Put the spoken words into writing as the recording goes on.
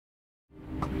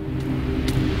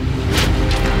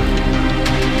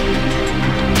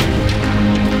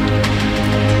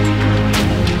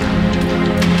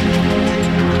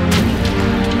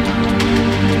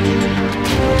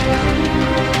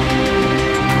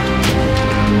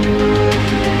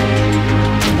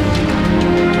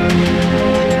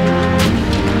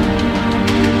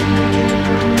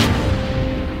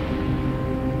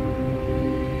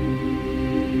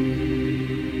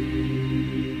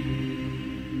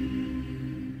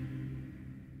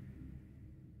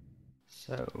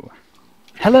So,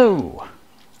 hello!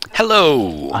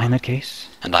 Hello! I'm Case,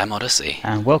 And I'm OddyC.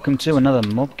 and welcome to another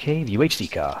MobCave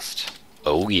UHC cast.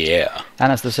 Oh yeah.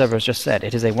 And as the server has just said,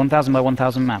 it is a 1000 by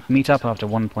 1000 map meetup after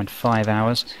 1.5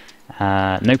 hours.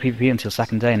 No PvP until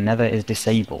second day, and Nether is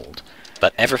disabled.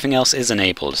 But everything else is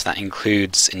enabled. That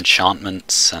includes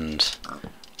enchantments and,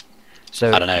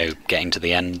 So, I don't know, getting to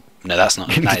the end. No, that's not.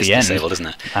 Getting That to is the end. disabled, isn't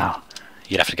it? Wow.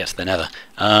 You'd have to get to the Nether.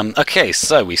 Okay,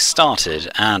 so we started,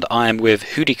 and I am with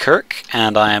HudyKrk,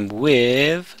 and I am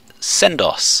with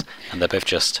Sendoss, and they're both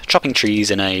just chopping trees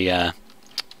in a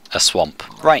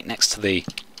swamp right next to the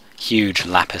huge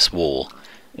lapis wall.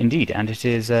 Indeed, and it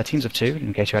is teams of two,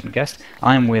 in case you hadn't guessed.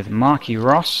 I'm with Marky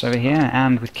Ross over here,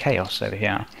 and with Chaos over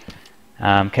here.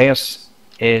 Chaos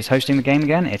is hosting the game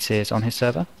again. It is on his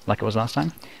server, like it was last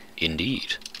time.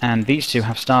 Indeed. And these two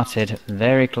have started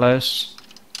very close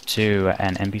to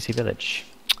an NPC village,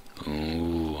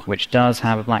 Ooh. which does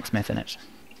have a blacksmith in it.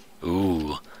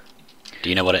 Ooh. Do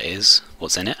you know what it is?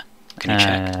 What's in it? Can you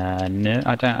check? No,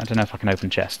 I don't know if I can open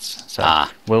chests. So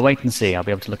Ah. we'll wait and see. I'll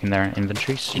be able to look in their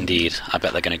inventories. Indeed. I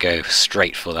bet they're going to go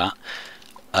straight for that.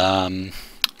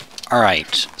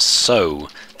 Alright, so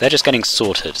they're just getting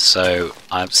sorted. So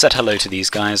I've said hello to these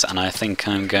guys, and I think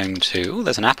I'm going to... Oh,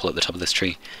 there's an apple at the top of this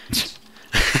tree.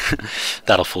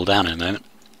 That'll fall down in a moment.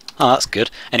 Oh, that's good.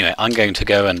 Anyway, I'm going to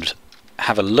go and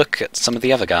have a look at some of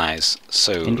the other guys.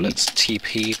 So Indeed. let's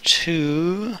TP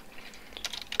to...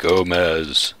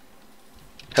 Gomez.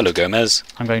 Hello, Gomez.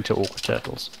 I'm going to Awkward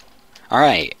Turtles.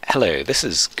 Alright, hello, this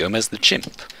is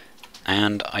GomezTheChimp.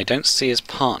 And I don't see his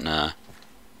partner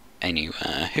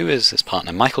anywhere. Who is his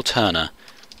partner? Michael Turner.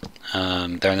 They're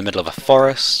in the middle of a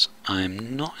forest.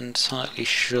 I'm not entirely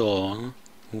sure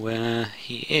where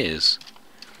he is.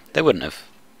 They wouldn't have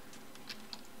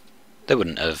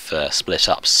split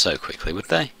up so quickly, would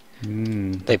they?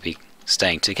 They'd be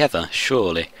staying together,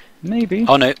 surely. Maybe.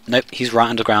 Oh no, nope, he's right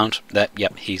underground. There,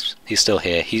 yep, he's still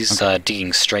here. He's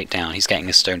digging straight down. He's getting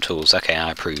his stone tools. Okay,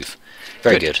 I approve.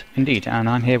 Very good. Indeed, and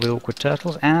I'm here with Awkward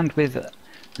Turtles and with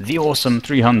the awesome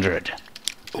 300.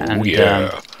 Oh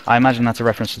yeah. I imagine that's a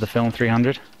reference to the film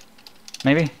 300,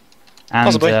 maybe? And,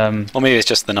 Possibly. Or maybe it's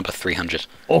just the number 300.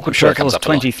 Awkward I'm sure it comes Turtles up a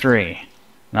lot. 23.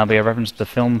 That'll be a reference to the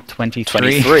film 23.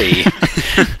 23.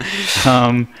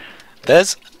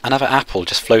 There's another apple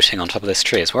just floating on top of this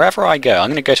tree. It's wherever I go. I'm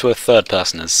going to go to a third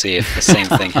person and see if the same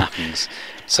thing happens.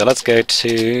 So let's go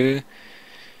to...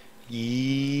 Who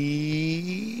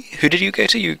did you go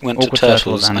to? You went Awkward to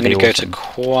Turtles. and I'm going to go to Awesome.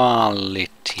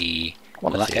 QuaLiiTeee.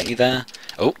 Will that get you there?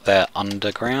 Oh, they're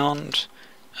underground.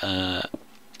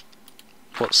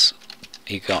 What's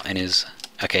he got in his...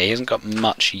 Okay, he hasn't got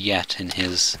much yet in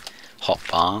his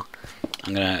hotbar.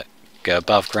 I'm going to go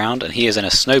above ground, and he is in a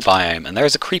snow biome, and there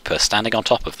is a creeper standing on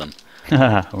top of them.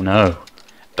 Oh no.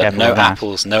 But Careful no with that.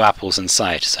 apples, no apples in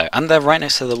sight. So, and they're right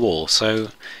next to the wall. So,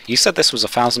 you said this was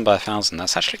 1000 by 1000.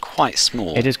 That's actually quite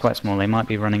small. It is quite small. They might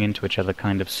be running into each other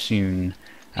kind of soon.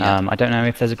 Yeah. I don't know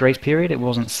if there's a grace period. It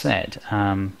wasn't said.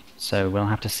 So we'll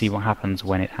have to see what happens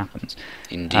when it happens.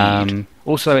 Indeed.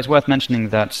 Also, it's worth mentioning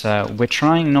that we're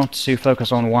trying not to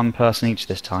focus on one person each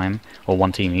this time, or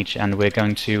one team each, and we're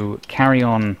going to carry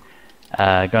on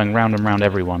going round and round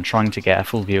everyone, trying to get a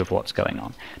full view of what's going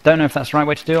on. Don't know if that's the right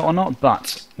way to do it or not,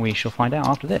 but we shall find out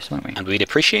after this, won't we? And we'd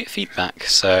appreciate feedback,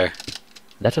 so...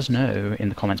 Let us know in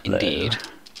the comments below. Indeed.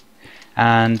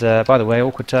 And by the way,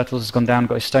 Awkward Turtles has gone down,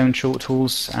 got his stone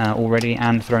tools already,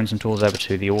 and thrown some tools over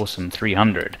to the awesome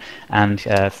 300. And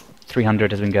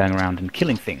 300 has been going around and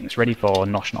killing things, ready for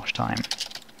nosh nosh time.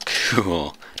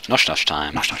 Cool. Nosh nosh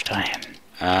time. Nosh nosh time.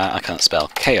 I can't spell.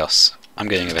 Chaos. I'm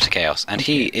going over to Chaos. And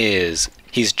he's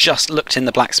just looked in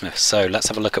the blacksmith, so let's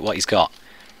have a look at what he's got.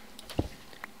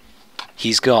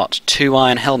 He's got 2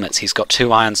 iron helmets, he's got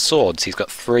 2 iron swords, he's got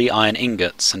 3 iron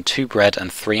ingots, and 2 bread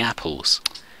and 3 apples.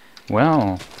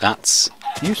 Well, That's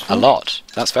useful. a lot.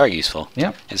 That's very useful.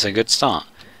 Yep. It's a good start.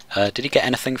 Did he get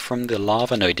anything from the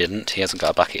lava? No, he didn't. He hasn't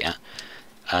got a bucket yet.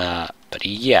 But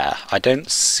yeah, I don't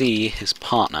see his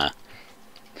partner.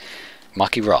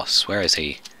 Marky Ross, where is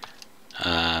he?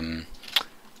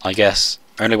 I guess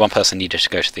only one person needed to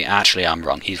go to the... Actually, I'm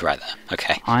wrong. He's right there.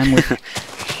 Okay. I'm with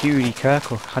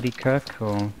HudyKrk or HudyKrk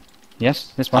or...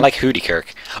 Yes, this I one. like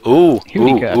HudyKrk. Ooh,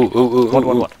 HudyKrk.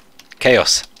 ooh. What?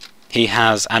 Chaos. He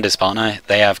has, and his partner,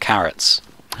 they have carrots.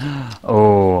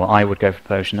 Oh, I would go for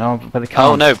potion. Oh, but they can't.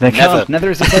 Oh, no, they never. can't.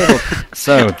 Nether is disabled.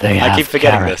 So they have I keep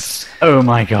forgetting carrots. Oh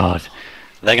my god.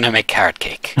 They're going to make carrot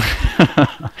cake.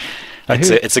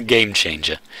 It's a game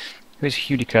changer. Who's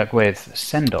HudyKrk with?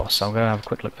 Sendoss. I'll go have a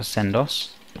quick look for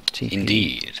Sendoss. TP.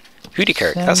 Indeed.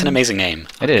 HudyKrk, that's an amazing name.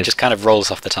 It is. It just kind of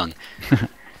rolls off the tongue.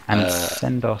 And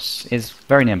Sendoss is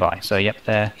very nearby, so yep,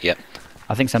 there. Yep.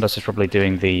 I think Sendoss is probably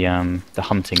doing the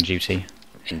hunting duty.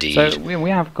 Indeed. So we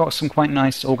have got some quite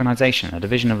nice organisation, a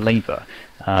division of labour,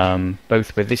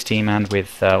 both with this team and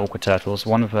with Awkward Turtles.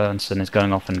 One person is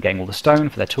going off and getting all the stone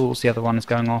for their tools, the other one is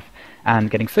going off and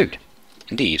getting food.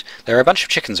 Indeed. There are a bunch of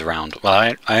chickens around.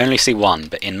 Well, I only see one,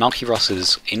 but in Malky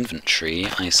Ross's inventory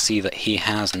I see that he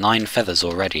has 9 feathers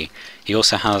already. He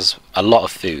also has a lot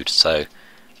of food, so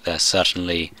they're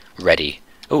certainly ready.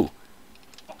 Ooh,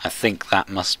 I think that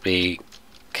must be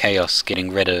Chaos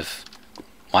getting rid of...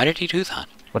 Why did he do that?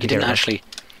 What He did he didn't get actually...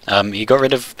 he got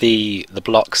rid of the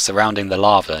blocks surrounding the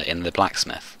lava in the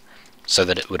blacksmith, so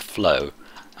that it would flow.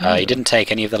 He didn't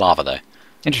take any of the lava, though.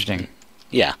 Interesting.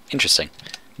 Yeah, interesting.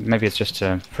 Maybe it's just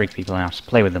to freak people out,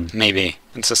 play with them. Maybe.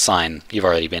 It's a sign. You've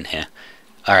already been here.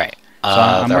 Alright.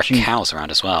 So there are cows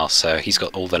around as well, so he's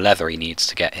got all the leather he needs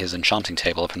to get his enchanting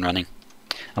table up and running.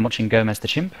 I'm watching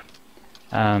GomezTheChimp,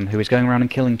 who is going around and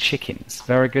killing chickens.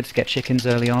 Very good to get chickens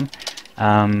early on,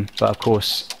 but of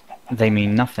course they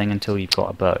mean nothing until you've got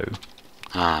a bow.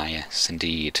 Ah, yes,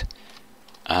 indeed.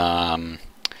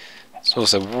 It's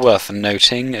also worth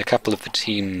noting a couple of the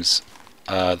teams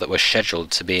that were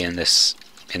scheduled to be in this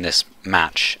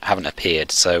match haven't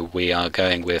appeared, so we are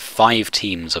going with 5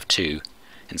 teams of 2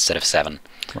 instead of 7.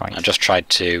 Right. I just tried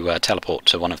to teleport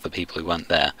to one of the people who weren't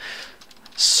there.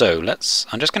 So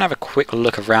I'm just going to have a quick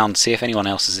look around, see if anyone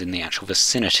else is in the actual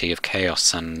vicinity of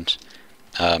Chaos and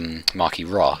Marky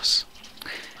Ross.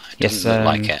 It doesn't look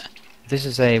like it. This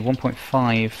is a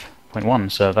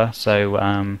 1.5.1 server,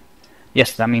 so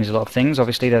yes, that means a lot of things.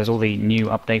 Obviously there's all the new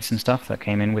updates and stuff that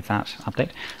came in with that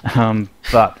update,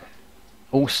 but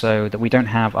also that we don't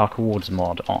have our coords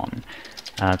mod on,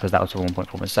 because that was a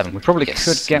 1.4.7. We probably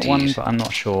could get one, but I'm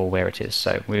not sure where it is,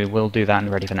 so we will do that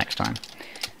and ready for next time.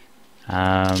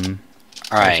 There's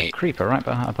a creeper right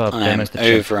above GomezTheChimp.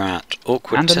 Over at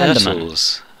Awkward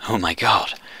Turtles. Oh my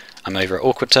god. I'm over at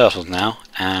Awkward Turtles now,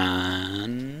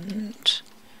 and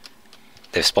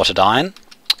they've spotted iron.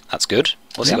 That's good.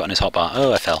 What's he got in his hotbar?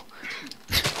 Oh, I fell.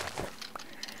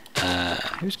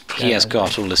 He has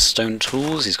got all his stone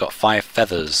tools. He's got 5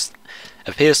 feathers.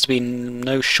 Appears to be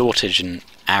no shortage in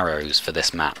arrows for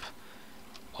this map,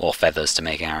 or feathers to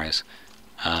make arrows.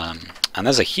 And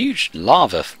there's a huge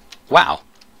lava. Wow.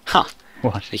 Huh.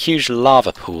 What? A huge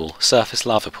lava pool, surface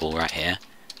lava pool right here.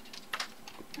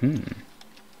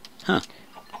 Huh.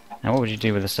 Now what would you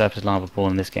do with a surface lava pool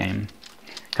in this game?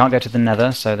 Can't go to the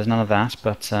nether, so there's none of that,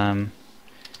 but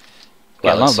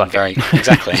well, it's a very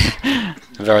exactly a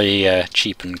very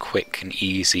cheap and quick and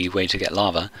easy way to get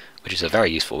lava, which is a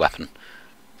very useful weapon.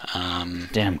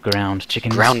 Damn ground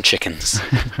chickens. Ground chickens.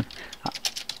 Are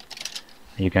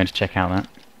you going to check out that?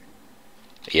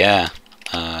 Yeah.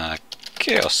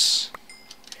 Chaos.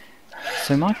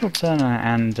 So Michael Turner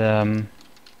and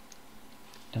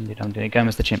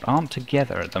GomezTheChimp aren't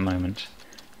together at the moment.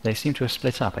 They seem to have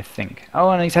split up, I think. Oh,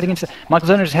 and he's heading into... Michael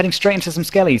Turner is heading straight into some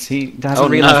skellies. He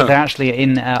hasn't realised that they're actually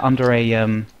in under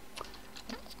a...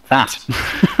 that.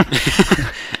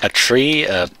 A tree?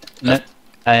 A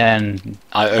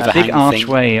big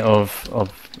archway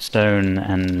of stone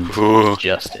and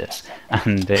justice.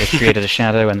 And it's created a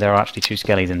shadow, and there are actually 2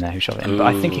 skellies in there who shot him. But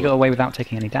I think he got away without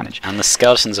taking any damage. And the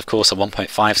skeletons, of course, are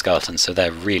 1.5 skeletons, so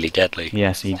they're really deadly.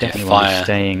 Yes, you definitely want to be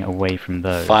staying away from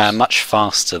those. Fire much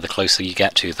faster the closer you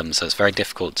get to them, so it's very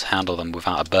difficult to handle them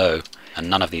without a bow. And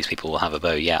none of these people will have a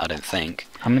bow yet, I don't think.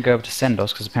 I'm going to go over to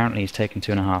Sendoss, because apparently he's taken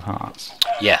 2.5 hearts.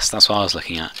 Yes, that's what I was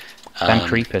looking at. And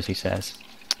creepers, he says.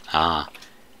 Ah.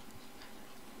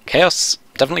 Chaos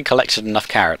definitely collected enough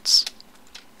carrots.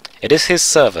 It is his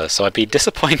server, so I'd be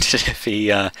disappointed if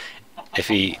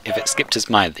it skipped his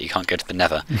mind that you can't go to the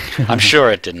nether. I'm sure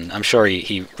it didn't. I'm sure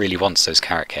he really wants those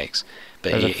carrot cakes.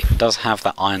 But he does have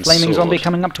that iron sword. Flaming zombie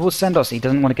coming up towards Sendoss. He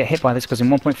doesn't want to get hit by this because in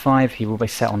 1.5 he will be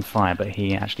set on fire, but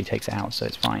he actually takes it out, so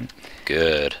it's fine.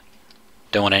 Good.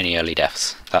 Don't want any early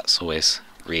deaths. That's always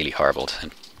really horrible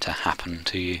to happen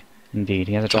to you. Indeed,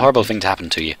 he has it's a horrible thing to happen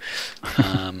to you.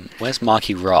 Where's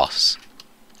Marky Ross?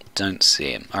 Don't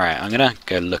see him. Alright, I'm gonna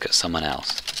go look at someone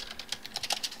else.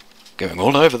 Going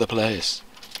all over the place.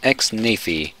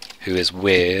 xNathyy, who is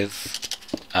with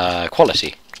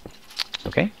QuaLiiTeee.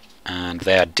 Okay. And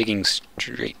they are digging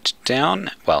straight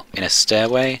down, well, in a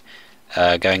stairway,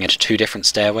 going into 2 different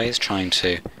stairways, trying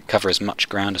to cover as much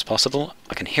ground as possible.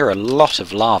 I can hear a lot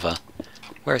of lava.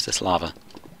 Where is this lava?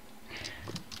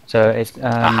 So it's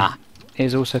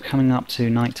is also coming up to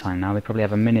night time now. They probably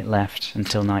have a minute left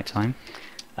until night time.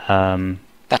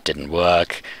 That didn't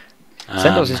work.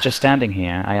 Sendoss is just standing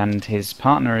here, and his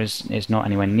partner is not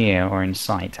anywhere near or in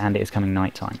sight, and it is coming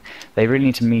nighttime. They really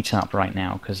need to meet up right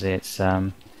now, because it's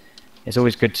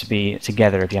always good to be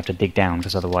together if you have to dig down,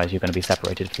 because otherwise you're going to be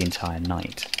separated for the entire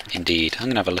night. Indeed. I'm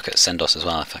going to have a look at Sendoss as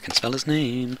well, if I can spell his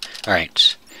name.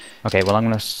 Alright. Okay, well I'm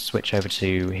going to switch over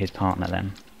to his partner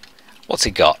then. What's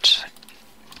he got?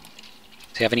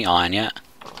 Does he have any iron yet?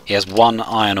 He has 1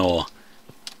 iron ore.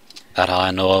 That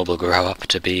iron ore will grow up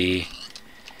to be...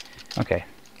 Okay.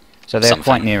 So they're something.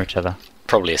 quite near each other.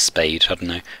 Probably a spade, I don't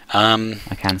know.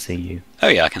 I can see you. Oh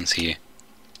yeah, I can see you.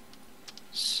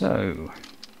 So...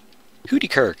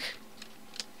 HudyKrk.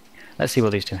 Let's see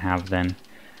what these two have then.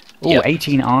 Oh, Yep.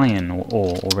 18 iron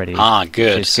ore already. Ah,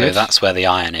 good. Which is So good. that's where the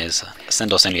iron is.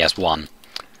 Sendoss only has 1.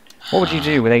 What would you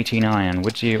do with 18 iron?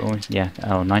 Would you... Or, yeah,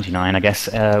 99 I guess.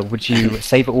 Would you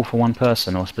save it all for one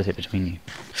person or split it between you?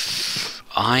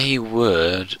 I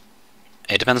would...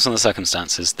 It depends on the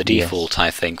circumstances. The Yes. default,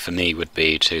 I think, for me would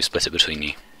be to split it between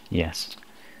you. Yes.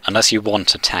 Unless you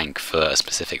want a tank for a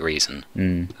specific reason,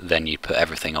 then you'd put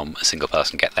everything on a single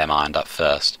person, get them ironed up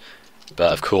first.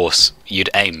 But of course, you'd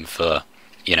aim for,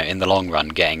 you know, in the long run,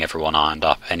 getting everyone ironed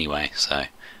up anyway, so...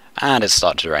 And it's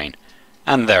started to rain.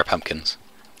 And there are pumpkins.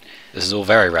 This is all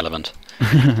very relevant.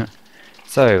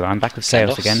 So, I'm back with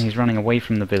Chaos Sendoss. again. He's running away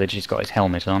from the village. He's got his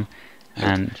helmet on.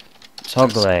 And...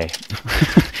 Togle.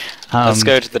 Let's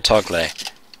go to the Togle.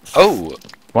 Oh!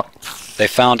 What? They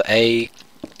found a...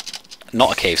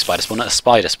 Not a cave spider spawner, a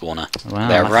spider spawner. Wow,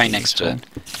 They're that's right next to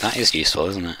useful. it. That is useful,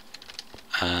 isn't it?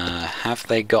 Have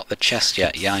they got the chest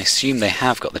yet? Yeah, I assume they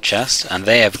have got the chest, and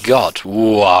they have got...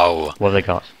 Wow! What have they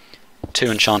got? 2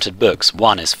 enchanted books.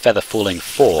 One is Feather Falling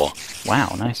 4.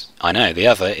 Wow, nice. I know, the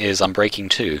other is Unbreaking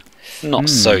 2. Not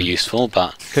so useful,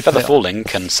 but Could Feather play- Falling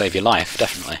can save your life,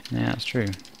 definitely. Yeah, that's true.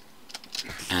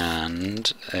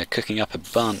 And they're cooking up a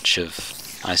bunch of...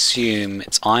 I assume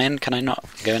it's iron. Can I not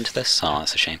go into this? Oh,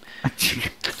 that's a shame.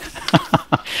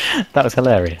 That was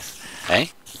hilarious. Eh?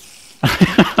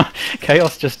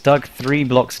 Chaos just dug 3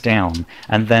 blocks down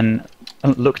and then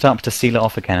looked up to seal it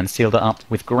off again and sealed it up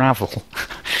with gravel.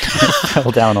 It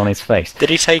fell down on his face. Did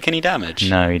he take any damage?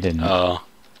 No, he didn't. Oh,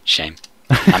 shame.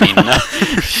 I mean, no.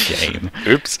 Shame.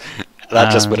 Oops.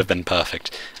 That just would have been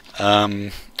perfect.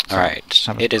 Alright,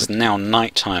 have a it is quick- now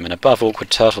night time, and above Awkward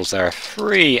Turtles there are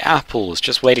 3 apples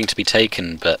just waiting to be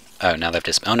taken, but... Oh, now they've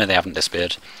disappeared. Oh no, they haven't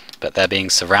disappeared. But they're being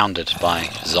surrounded by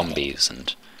zombies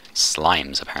and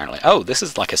slimes, apparently. Oh, this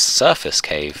is like a surface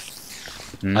cave.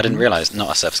 I didn't realise,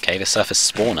 not a surface cave, a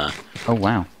surface spawner. Oh,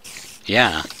 wow.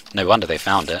 Yeah, no wonder they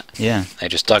found it. Yeah. They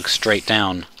just dug straight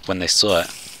down when they saw it.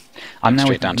 I'm now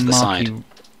Straight with down to the side.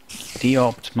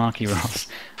 Deopt Marky Ross.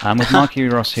 I'm with Marky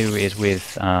Ross, who is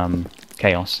with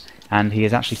Chaos, and he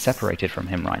is actually separated from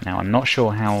him right now. I'm not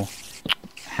sure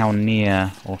how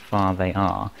near or far they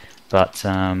are, but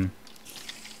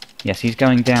yes, he's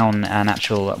going down an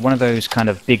actual one of those kind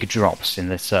of big drops in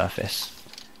the surface.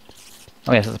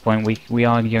 Oh yes, at the point we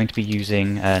are going to be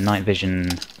using night vision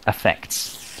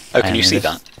effects. Oh, can you in see this-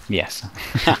 that? Yes.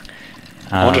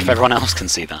 I wonder if everyone else can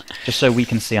see that. Just so we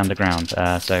can see underground.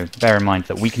 So bear in mind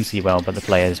that we can see well, but the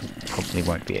players probably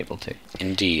won't be able to.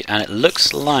 Indeed, and it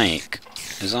looks like...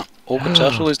 Is that Awkward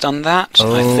Turtle who's done that? I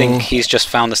Oh. think he's just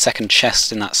found the second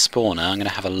chest in that spawner. I'm going to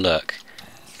have a look.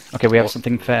 Okay, we have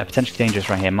something potentially dangerous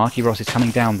right here. Marky Ross is coming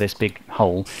down this big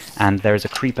hole, and there is a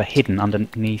creeper hidden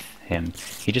underneath him.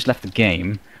 He just left the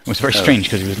game. It was very strange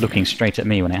because he was looking straight at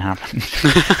me when it happened.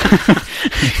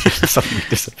 He just suddenly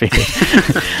disappeared.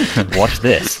 Watch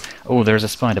this. Oh, there is a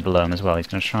spider below him as well. He's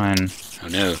going to try and Oh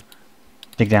no.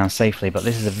 dig down safely, but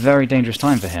this is a very dangerous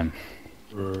time for him.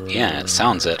 Yeah, it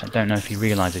sounds it. I don't know if he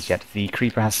realizes yet. The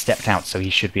creeper has stepped out, so he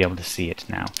should be able to see it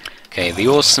now. Okay, the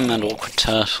Awesome and Awkward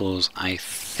Turtles, I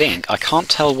think... I can't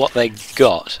tell what they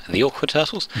got. The Awkward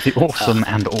Turtles? The awesome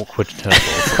and awkward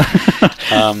turtles.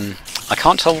 I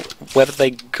can't tell whether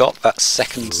they got that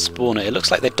second spawner. It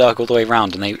looks like they dug all the way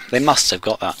around, and they must have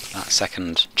got that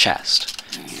second chest.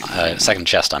 Second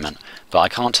chest, I meant. But I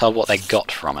can't tell what they got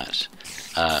from it.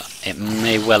 It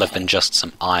may well have been just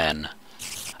some iron.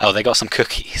 Oh, they got some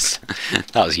cookies.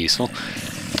 That was useful.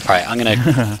 Alright, I'm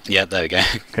gonna... Yeah, there we go.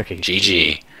 Cookies.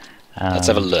 GG. Let's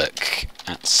have a look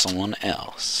at someone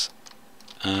else.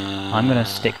 I'm going to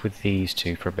stick with these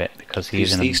two for a bit, because he's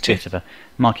Who's in a these two? bit of a...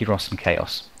 Marky Ross and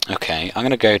Chaos. Okay, I'm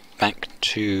going to go back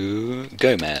to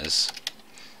Gomez,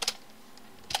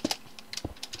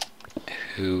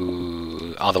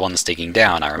 who are the ones digging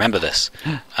down. I remember this.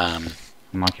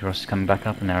 Marky Ross is coming back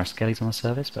up, and there are skellies on the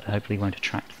surface, but hopefully he won't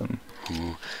attract them.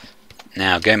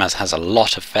 Now, Gomez has a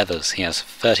lot of feathers. He has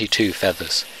 32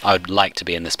 feathers. I would like to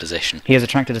be in this position. He has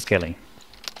attracted a skelly.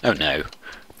 Oh no.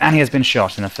 And he has been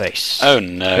shot in the face. Oh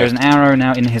no. There's an arrow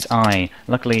now in his eye.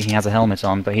 Luckily he has a helmet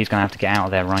on, but he's going to have to get out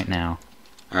of there right now.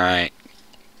 Alright.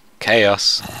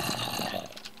 Chaos.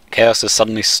 Chaos has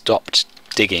suddenly stopped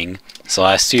digging, so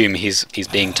I assume he's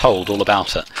being told all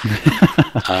about it.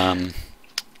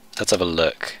 Let's have a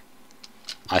look.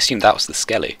 I assume that was the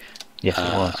skelly. Yes, it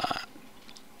was.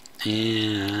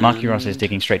 And Marky Ross is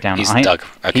digging straight down. He's dug.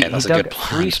 Okay, that's a good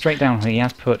plan. 3 straight down. He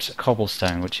has put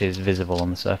cobblestone, which is visible on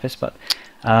the surface, but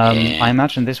I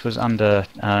imagine this was under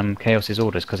Chaos's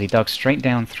orders, because he dug straight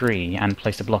down 3 and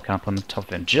placed a block up on the top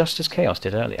of it, just as Chaos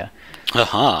did earlier.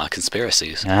 Aha,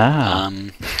 conspiracies. Ah.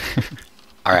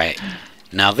 Alright,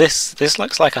 now this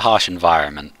looks like a harsh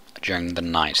environment during the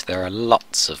night. There are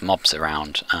lots of mobs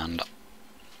around, and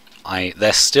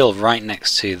they're still right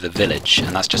next to the village,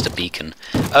 and that's just a beacon.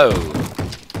 Oh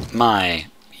my,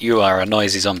 you are a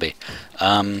noisy zombie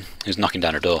who's knocking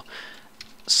down a door.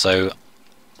 So,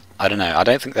 I don't know, I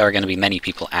don't think there are going to be many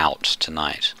people out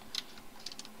tonight.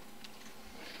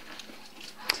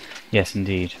 Yes,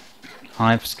 indeed.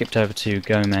 I've skipped over to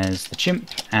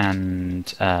GomezTheChimp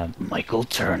and Michael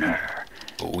Turner.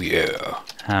 Oh yeah.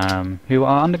 Who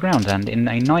are underground and in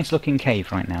a nice looking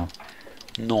cave right now.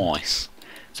 Nice.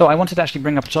 So I wanted to actually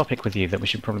bring up a topic with you that we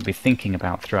should probably be thinking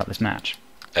about throughout this match.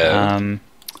 Oh.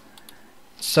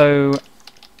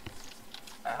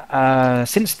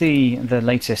 Since the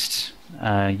latest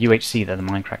UHC that the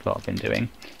Minecraft lot have been doing,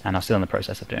 and are still in the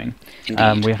process of doing,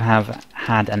 we have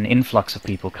had an influx of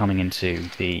people coming into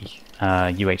the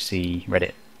UHC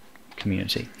Reddit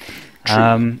community.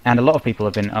 And a lot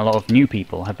of new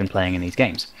people have been playing in these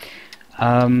games.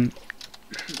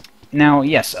 Now,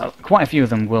 yes, quite a few of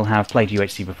them will have played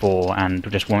UHC before and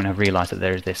just won't have realised that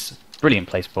there is this brilliant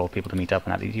place for people to meet up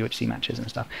and have these UHC matches and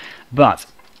stuff. But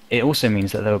it also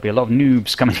means that there will be a lot of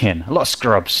noobs coming in, a lot of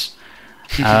scrubs.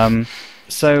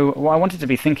 So what I wanted to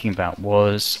be thinking about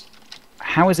was,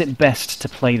 how is it best to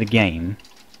play the game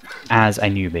as a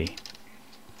newbie?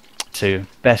 To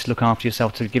best look after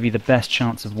yourself, to give you the best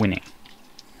chance of winning?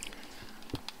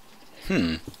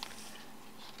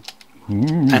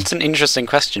 That's an interesting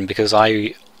question, because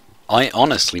I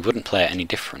honestly wouldn't play it any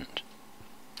different.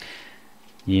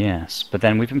 Yes, but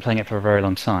then we've been playing it for a very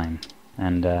long time,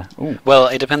 and well,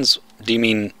 it depends. Do you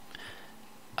mean,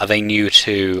 are they new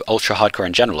to ultra hardcore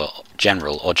in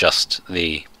general, or just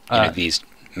the these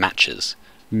matches?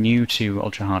 New to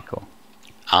ultra hardcore.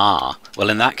 Ah, well,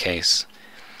 in that case,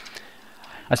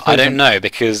 I don't know,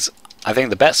 because I think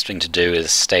the best thing to do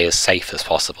is stay as safe as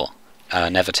possible.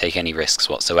 Never take any risks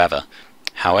whatsoever.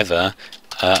 However,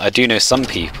 I do know some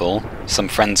people, some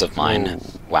friends of mine,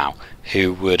 wow,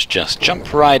 who would just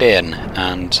jump right in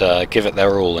and give it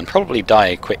their all and probably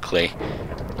die quickly,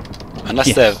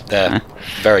 unless they're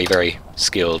very, very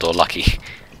skilled or lucky.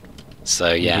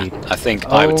 So yeah, I think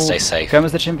I would stay safe.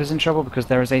 GomezTheChimp is in trouble because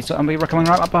there is a zombie coming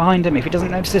right up behind him. If he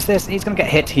doesn't notice this, he's going to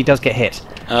get hit. He does get hit.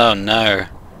 Oh no.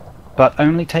 But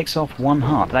only takes off 1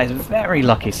 heart. That is very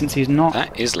lucky, since he's not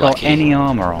got any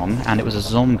armour on, and it was a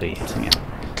zombie hitting him.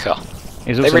 Cool.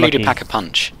 They really do pack a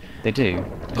punch. They do.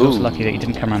 He's also lucky that he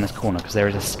didn't come around this corner, because there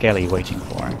is a skelly waiting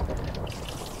for him.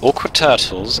 Awkward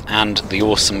Turtles and the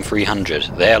awesome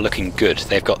 300, they are looking good.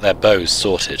 They've got their bows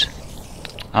sorted.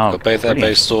 Oh, got both their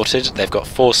bows sorted. They've got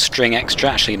 4 string extra.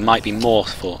 Actually, it might be more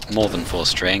than 4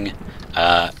 string.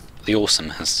 The Awesome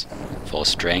has 4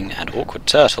 string, and Awkward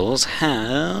Turtles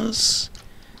has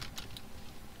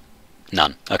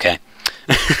none. Okay.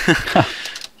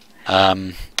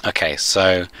 Okay,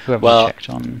 so Whoever checked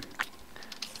on.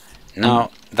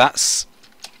 Now that's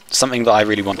something that I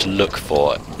really want to look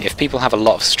for. If people have a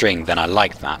lot of string, then I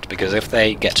like that, because if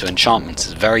they get to enchantments,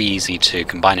 it's very easy to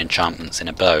combine enchantments in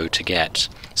a bow to get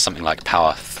something like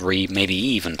power 3, maybe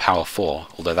even power 4,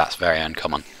 although that's very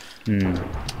uncommon.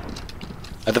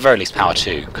 At the very least power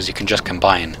 2, because you can just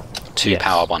combine 2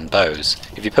 power 1 bows.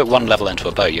 If you put 1 level into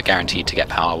a bow, you're guaranteed to get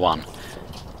power 1.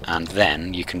 And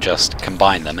then you can just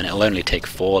combine them, and it'll only take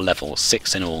 4 levels,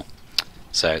 6 in all.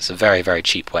 So it's a very, very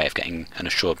cheap way of getting an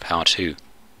assured power 2.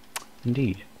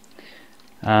 Indeed.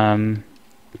 So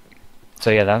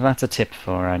yeah, that's a tip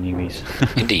for newbies.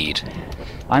 Indeed.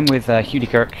 I'm with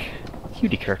HudyKrk.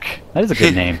 HudyKrk. That is a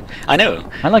good name. I know.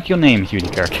 I like your name,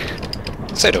 HudyKrk.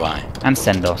 So do I. And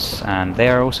Sendoss, and they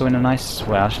are also in a nice...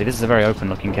 Well, actually, this is a very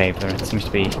open-looking cave. There seems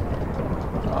to be...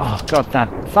 Oh god, that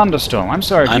thunderstorm! I'm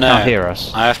sorry if you can't hear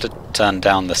us. I have to turn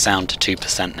down the sound to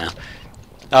 2% now.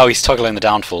 Oh, he's toggling the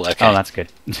downfall. Okay. Oh, that's good.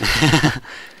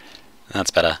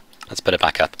 That's better. That's better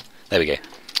backup. There we go.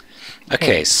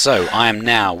 Okay, so I am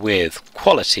now with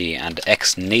QuaLiiTeee and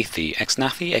xNathyy.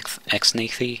 xNathyy?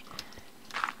 xNathyy?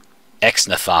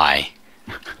 xNathyy.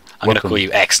 I'm going to call you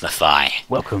xNathyy.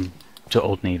 Welcome to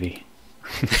Old Navy.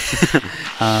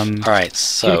 Alright,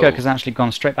 so... HudyKrk has actually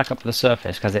gone straight back up to the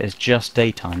surface because it is just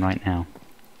daytime right now.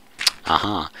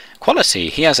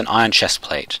 QuaLiiTeee, he has an iron chest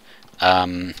plate.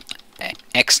 xNathyy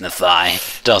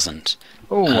doesn't.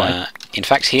 In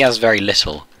fact, he has very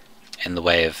little in the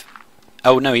way of...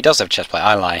 Oh no, he does have a chest plate.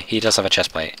 I lie. He does have a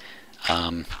chest plate.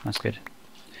 That's good.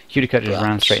 HudyKrk just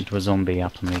ran straight into a zombie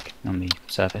up on the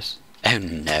surface. Oh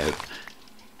no.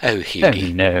 Oh,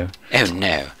 Hudy. Oh no. Oh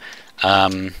no.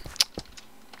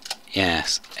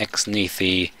 Yes,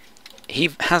 xNathyy, he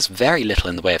has very little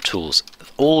in the way of tools.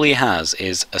 All he has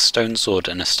is a stone sword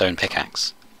and a stone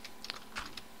pickaxe.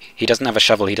 He doesn't have a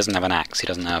shovel, he doesn't have an axe, he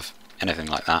doesn't have anything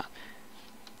like that.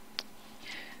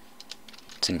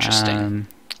 It's interesting. I'm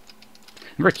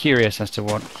very curious as to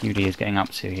what Hudy is getting up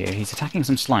to here. He's attacking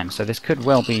some slime, so this could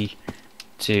well be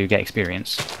to get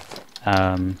experience.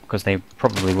 Because they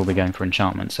probably will be going for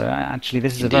enchantment. So actually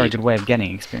this is a very good way of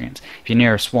getting experience. If you're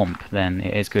near a swamp, then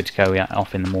it is good to go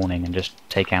off in the morning and just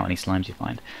take out any slimes you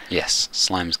find. Yes,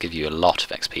 slimes give you a lot of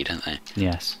XP, don't they?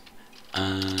 Yes.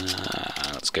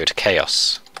 Let's go to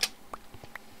Chaos.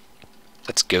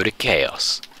 Let's go to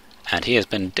Chaos. And he has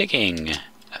been digging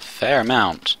a fair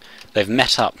amount. They've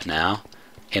met up now,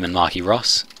 him and Marky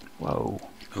Ross. Whoa.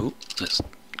 Ooh, let's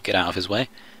get out of his way.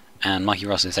 And Marky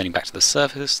Ross is heading back to the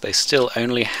surface. They still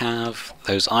only have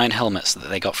those iron helmets that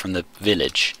they got from the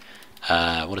village.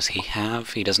 What does he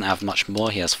have? He doesn't have much more.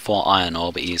 He has 4 iron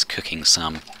ore, but he's cooking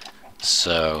some.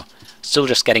 So, still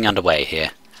just getting underway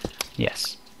here.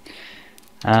 Yes.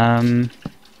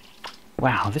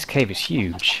 Wow, this cave is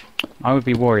huge. I would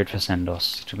be worried for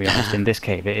Sendoss, to be honest. In this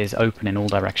cave, it is open in all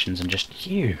directions and just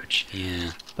huge.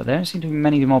 Yeah. But there don't seem to be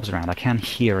many mobs around. I can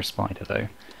hear a spider, though.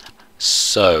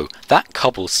 So, that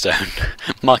cobblestone,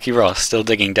 Marky Ross still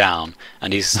digging down,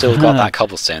 and he's still got that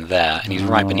cobblestone there, and he's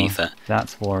right beneath it.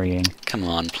 That's worrying. Come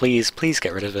on, please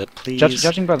get rid of it, please.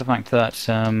 Judging by the fact that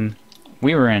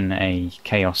we were in a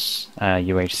Chaos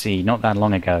UHC not that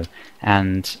long ago,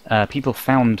 and people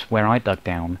found where I dug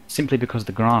down simply because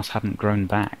the grass hadn't grown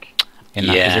back in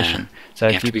that position. So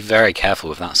you have to be very careful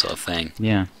with that sort of thing.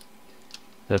 Yeah.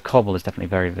 The cobble is definitely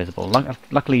very visible.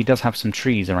 Luckily, he does have some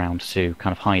trees around to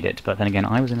kind of hide it, but then again,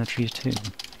 I was in the trees too.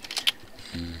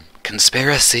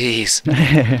 Conspiracies!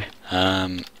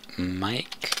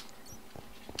 Mike?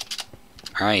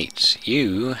 Right,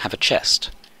 you have a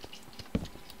chest.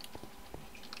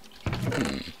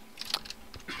 And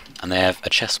they have a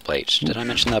chest plate. Did I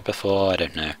mention that before? I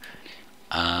don't know.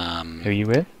 Who are you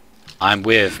with? I'm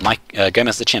with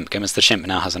GomezTheChimp. GomezTheChimp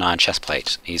now has an iron chest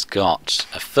plate. He's got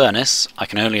a furnace. I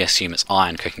can only assume it's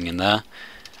iron cooking in there.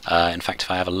 In fact,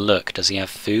 if I have a look, does he have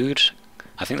food?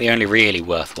 I think the only really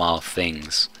worthwhile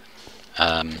things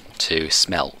to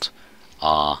smelt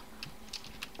are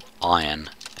iron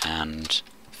and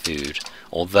food.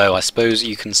 Although I suppose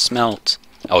you can smelt...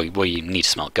 Oh, well, you need to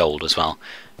smelt gold as well.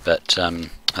 But I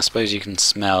suppose you can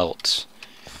smelt...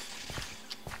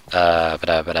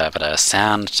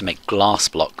 sand to make glass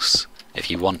blocks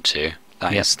if you want to.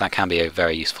 That can be a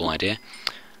very useful idea.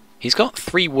 He's got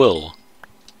 3 wool.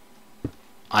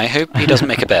 I hope he doesn't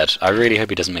make a bed. I really hope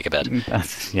he doesn't make a bed.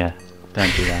 Yeah,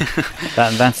 don't do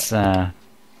that.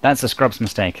 That's a Scrubs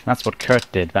mistake. That's what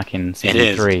Kurt did back in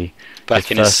season 3.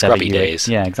 Back in his scrubby days.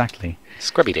 Yeah, exactly.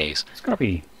 Scrubby days.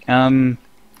 Scrubby. That's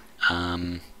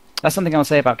something I'll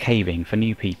say about caving for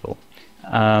new people.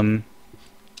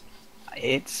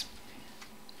 It's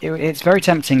very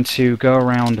tempting to go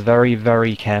around very,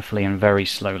 very carefully and very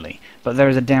slowly, but there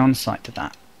is a downside to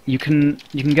that. You can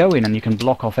go in and you can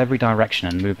block off every direction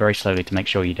and move very slowly to make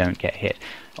sure you don't get hit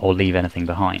or leave anything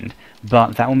behind.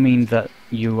 But that will mean that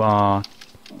you are...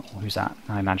 Who's that?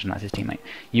 I imagine that's his teammate.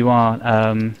 You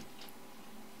are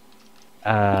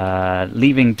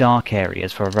leaving dark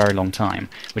areas for a very long time,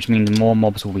 which means more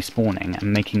mobs will be spawning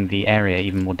and making the area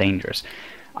even more dangerous.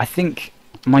 I think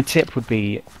my tip would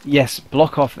be, yes,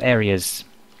 block off areas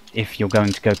if you're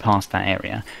going to go past that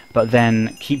area, but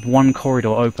then keep one corridor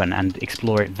open and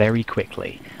explore it very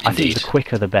quickly. Indeed. I think the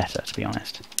quicker the better, to be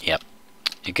honest. Yep.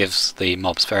 It gives the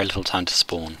mobs very little time to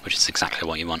spawn, which is exactly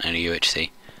what you want in a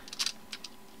UHC.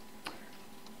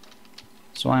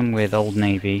 So I'm with Old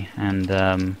Navy and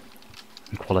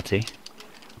QuaLiiTeee,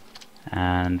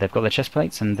 and they've got their chest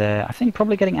plates, and they're, I think,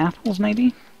 probably getting apples,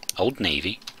 maybe? Old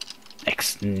Navy?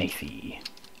 xNathyy.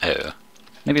 Oh.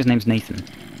 Maybe his name's Nathan.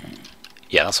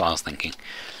 Yeah, that's what I was thinking.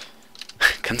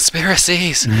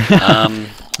 Conspiracies! Oh,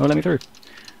 let me through.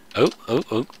 Oh,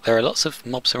 there are lots of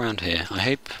mobs around here. I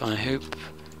hope... Who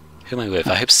am I with?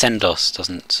 I hope Sendoss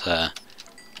doesn't...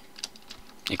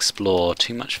 explore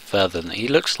too much further. He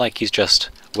looks like he's just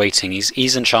waiting.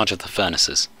 He's in charge of the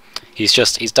furnaces. He's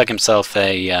dug himself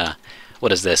a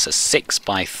what is this? A 6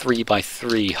 by 3 by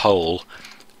 3 hole,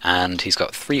 and he's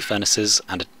got 3 furnaces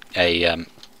and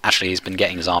actually he's been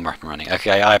getting his armor up and running.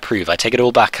 Okay, I approve. I take it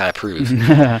all back. I approve.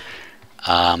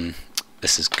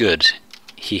 This is good.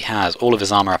 He has all of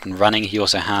his armor up and running. He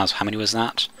also has, how many was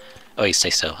that? Oh, he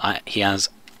stays still. He has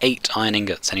 8 iron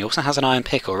ingots, and he also has an iron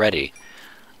pick already.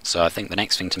 So I think the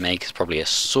next thing to make is probably a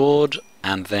sword,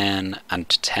 and 10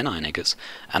 iron ingots,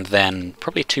 and then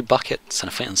probably 2 buckets and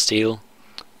a flint and steel.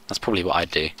 That's probably what I'd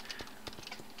do.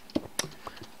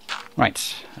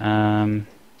 Right. I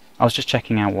was just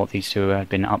checking out what these two had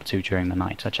been up to during the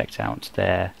night. I checked out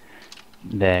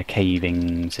their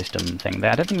caving system thing.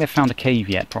 I don't think they've found a cave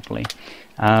yet properly.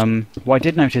 What I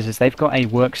did notice is they've got a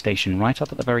workstation right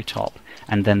up at the very top,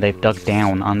 and then they've dug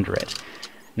down under it.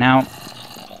 Now,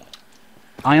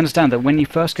 I understand that when you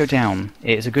first go down,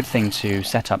 it's a good thing to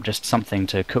set up just something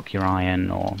to cook your iron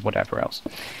or whatever else.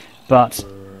 But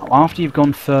after you've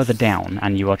gone further down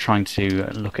and you are trying to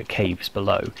look at caves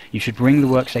below, you should bring the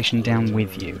workstation down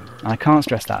with you. And I can't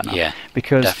stress that enough. Yeah,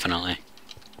 because definitely.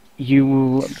 You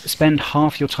will spend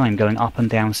half your time going up and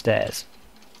down stairs.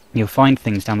 You'll find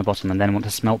things down the bottom and then want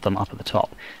to smelt them up at the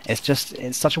top. It's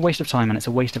such a waste of time, and it's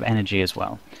a waste of energy as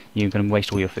well. You're going to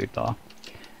waste all your food bar.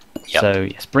 Yep. So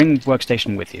yes, bring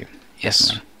workstation with you. Yes.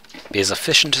 Definitely. Be as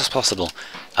efficient as possible.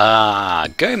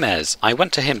 Gomez. I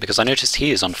went to him because I noticed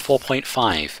he is on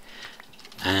 4.5,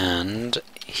 and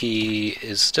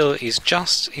he's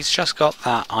just got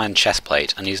that iron chest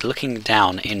plate, and he's looking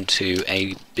down into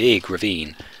a big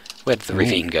ravine. Where'd the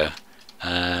ravine go?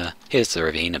 Here's the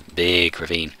ravine, a big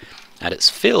ravine, and it's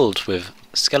filled with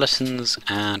skeletons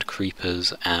and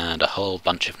creepers and a whole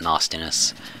bunch of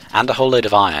nastiness and a whole load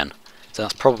of iron. So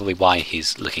that's probably why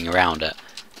he's looking around it.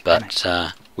 But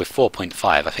with 4.5,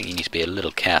 I think you need to be a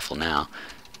little careful now.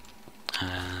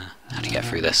 How do you get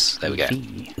through this? There we go.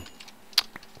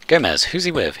 Gomez, who's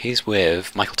he with? He's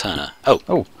with Michael Turner.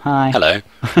 Oh, hi. Hello.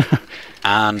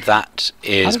 And that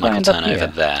is Michael Turner over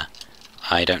there.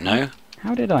 I don't know.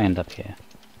 How did I end up here?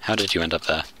 How did you end up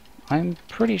there? I'm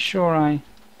pretty sure I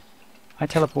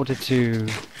teleported to...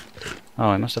 Oh,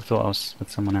 I must have thought I was with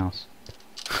someone else.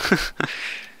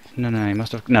 No, I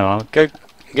must have... No, I'll...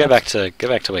 Go back to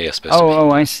where you're supposed to be.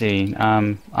 Oh, I see.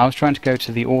 I was trying to go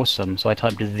to the awesome, so I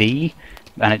typed the,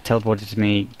 and it teleported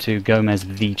me to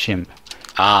GomezTheChimp.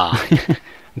 Ah.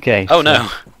 Okay. Oh, so no.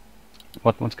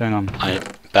 What's going on?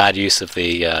 Bad use of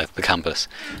the compass.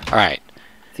 All right.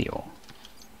 Theo.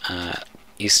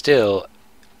 You still...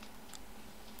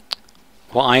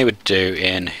 What I would do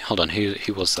in... Hold on,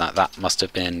 who was that? That must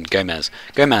have been Gomez.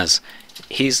 Gomez,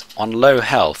 he's on low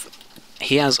health.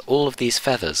 He has all of these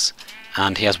feathers,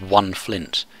 and he has 1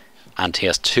 flint, and he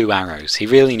has 2 arrows. He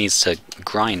really needs to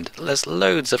grind. There's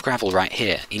loads of gravel right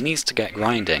here. He needs to get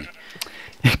grinding.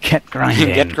 Get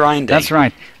grinding. Get grinding. That's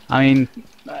right. I mean,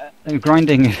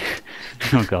 grinding...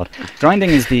 Oh god.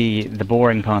 Grinding is the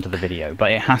boring part of the video,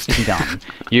 but it has to be done.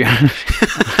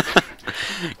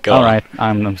 Alright,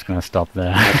 I'm just going to stop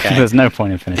there. Okay. There's no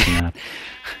point in finishing that.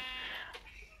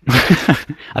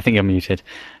 I think you're muted.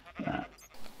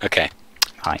 Okay.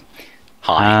 Hi.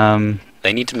 Hi.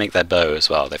 They need to make their bow as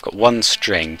well. They've got 1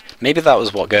 string. Maybe that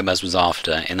was what Gomez was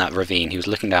after in that ravine. He was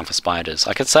looking down for spiders.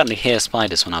 I could certainly hear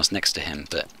spiders when I was next to him,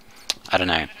 but I don't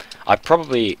know. I'd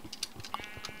probably...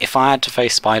 If I had to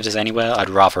face spiders anywhere, I'd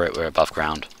rather it were above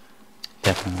ground.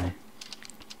 Definitely.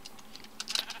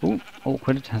 Ooh,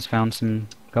 Awkward has found some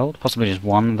gold. Possibly just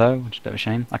 1, though, which is a bit of a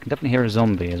shame. I can definitely hear a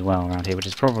zombie as well around here, which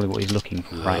is probably what he's looking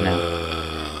for right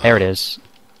now. There it is.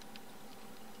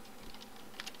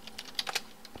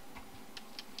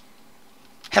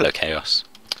 Hello, Chaos.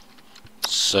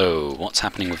 So, what's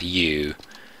happening with you?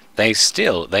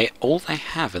 All they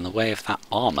have in the way of that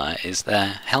armor is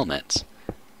their helmets.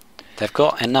 They've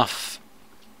got enough...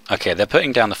 Okay, they're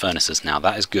putting down the furnaces now.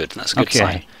 That is good. That's a good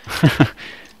sign.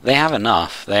 They have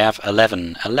enough. They have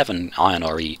 11 iron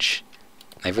ore each.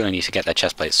 They really need to get their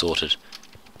chest plates sorted.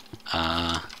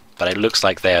 But it looks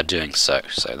like they are doing so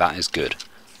that is good.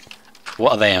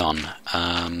 What are they on?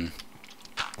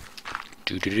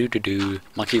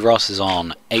 Monkey Ross is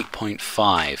on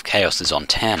 8.5. Chaos is on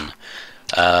 10.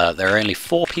 There are only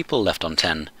 4 people left on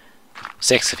 10.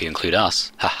 6 if you include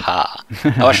us. Haha.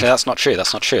 Oh, actually, that's not true.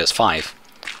 That's not true. It's 5.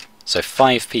 So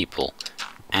 5 people.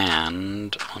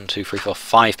 And 1, 2, 3, 4,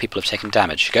 5 people have taken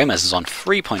damage. Gomez is on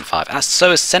 3.5.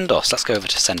 So is Sendoss. Let's go over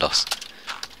to Sendoss.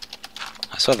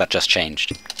 I swear that just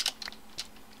changed.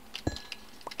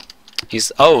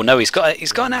 Oh no, he's got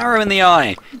an arrow in the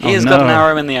eye. He has got an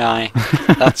arrow in the eye.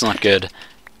 That's not good.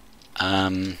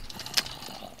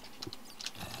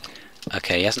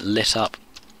 Okay, he hasn't lit up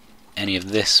any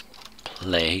of this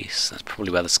place. That's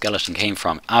probably where the skeleton came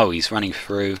from. Oh, he's running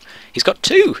through. He's got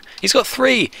 2! He's got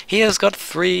 3! He has got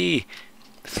 3!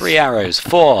 3 arrows.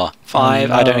 4,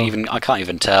 5. Oh, no. I can't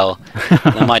even tell.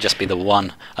 That might just be the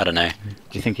 1. I don't know. Do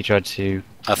you think he tried to...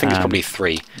 I think it's probably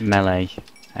 3. melee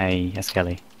a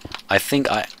skelly? I think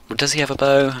does he have a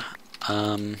bow?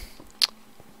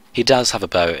 He does have a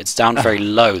bow. It's down very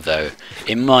low though.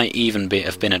 It might even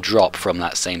have been a drop from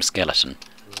that same skeleton.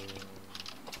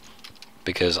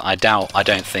 Because I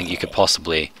don't think you could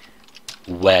possibly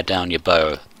wear down your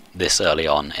bow this early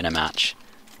on in a match.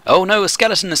 Oh no, a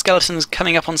skeleton! The skeleton's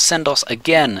coming up on Sendoss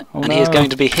again, oh, and no. he's going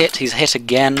to be hit. He's hit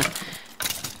again.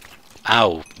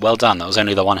 Ow! Well done. That was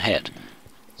only the 1 hit.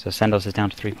 So Sendoss is down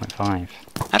to 3.5.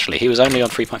 Actually, he was only on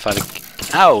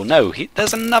 3.5. Ow! No,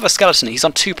 there's another skeleton. He's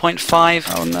on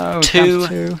 2.5. Oh no!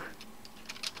 2.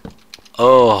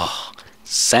 Oh,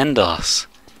 Sendoss.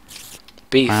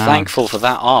 Be thankful for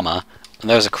that armor. And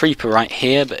there's a creeper right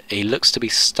here, but he looks to be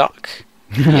stuck.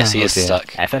 Yes, he is dear. stuck.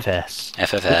 FFS.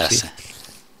 FFS.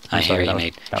 I hear you,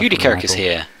 mate. that was HudyKrk is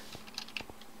here.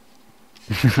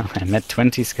 I met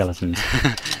 20 skeletons.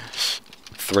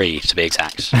 3 to be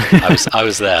exact. I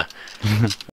was there.